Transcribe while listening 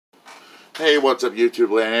Hey, what's up YouTube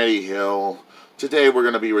land? Eddie Hill. Today we're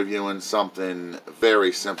going to be reviewing something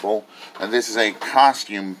very simple. And this is a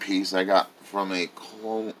costume piece I got from a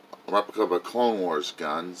replica of a Clone Wars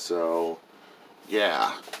gun. So,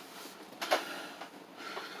 yeah.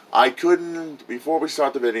 Before we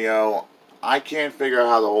start the video, I can't figure out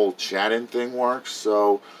how the whole chat-in thing works.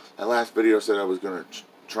 So, that last video said I was going to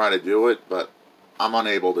try to do it, but I'm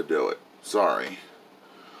unable to do it. Sorry.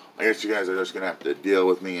 I guess you guys are just going to have to deal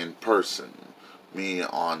with me in person.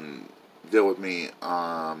 Deal with me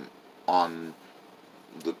on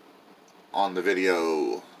the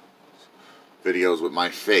videos with my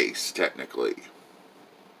face, technically.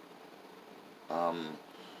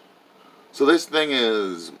 So this thing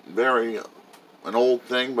is an old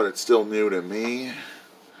thing, but it's still new to me.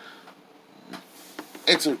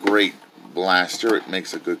 It's a great blaster. It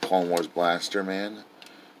makes a good Clone Wars blaster, man.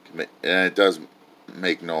 And it does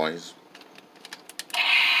make noise.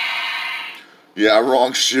 Yeah,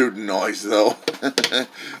 wrong shooting noise, though.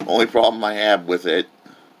 Only problem I have with it.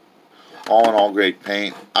 All in all, great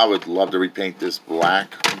paint. I would love to repaint this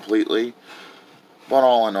black completely. But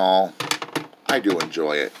all in all, I do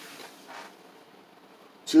enjoy it.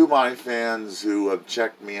 To my fans who have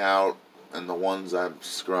checked me out and the ones I've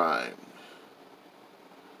subscribed.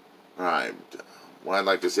 What I'd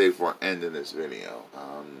like to say before ending this video.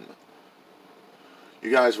 You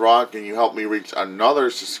guys rock, and you helped me reach another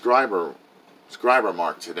subscriber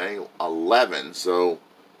mark today, 11. So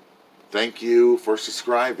thank you for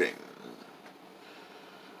subscribing.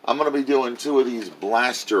 I'm going to be doing 2 of these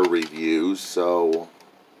blaster reviews, so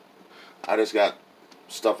I just got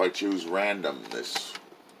stuff I choose random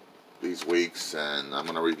these weeks, and I'm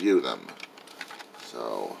going to review them.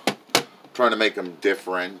 So I'm trying to make them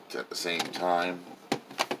different at the same time.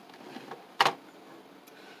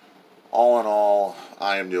 All in all,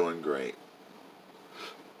 I am doing great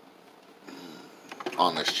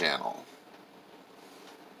on this channel.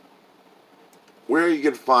 Where you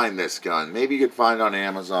can find this gun? Maybe you could find it on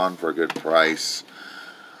Amazon for a good price.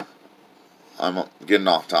 I'm getting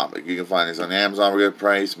off topic. You can find this on Amazon for a good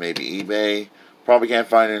price, maybe eBay. Probably can't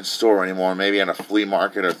find it in store anymore, maybe at a flea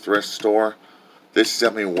market or thrift store. This is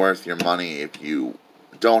definitely worth your money if you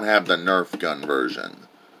don't have the Nerf gun version.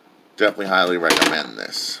 Definitely highly recommend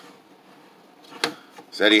this.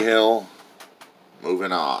 It's Eddie Hill,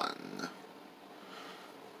 moving on.